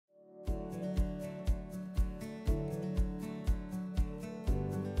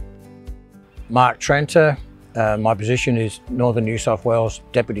Mark Trenter. My position is Northern New South Wales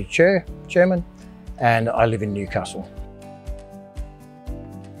Deputy Chairman, and I live in Newcastle.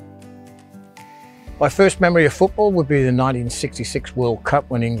 My first memory of football would be the 1966 World Cup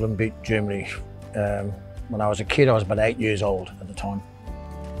when England beat Germany. When I was a kid, I was about 8 years old at the time.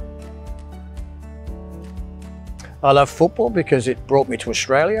 I love football because it brought me to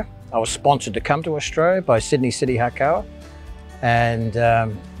Australia. I was sponsored to come to Australia by Sydney City Hakkawa. And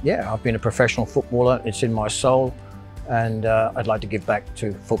yeah, I've been a professional footballer. It's in my soul, and I'd like to give back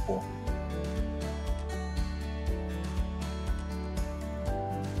to football.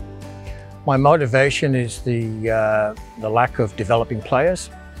 My motivation is the lack of developing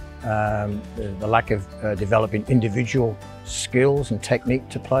players, the lack of developing individual skills and technique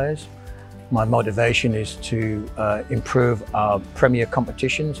to players. My motivation is to improve our premier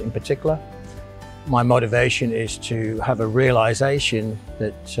competitions in particular. My motivation is to have a realisation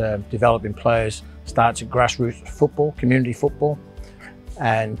that developing players starts at grassroots football, community football,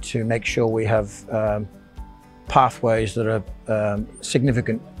 and to make sure we have pathways that are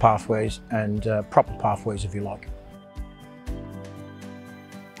significant pathways and proper pathways, if you like.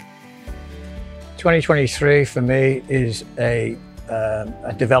 2023 for me is a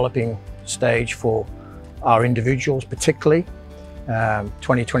developing stage for our individuals particularly.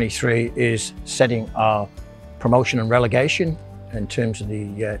 2023 is setting our promotion and relegation in terms of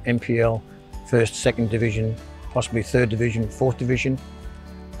the NPL, first, second division, possibly third division, fourth division.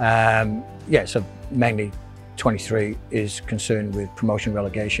 Yeah, so mainly 23 is concerned with promotion,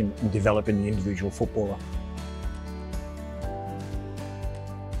 relegation and developing the individual footballer.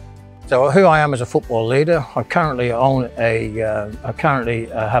 So who I am as a football leader, I currently have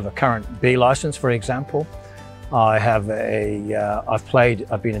a current B licence, for example. I've been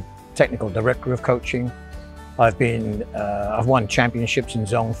a technical director of coaching. I've won championships in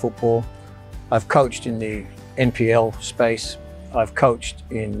zone football. I've coached in the NPL space. I've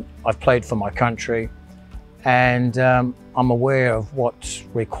played for my country, and I'm aware of what's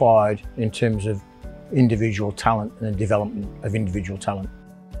required in terms of individual talent and the development of individual talent.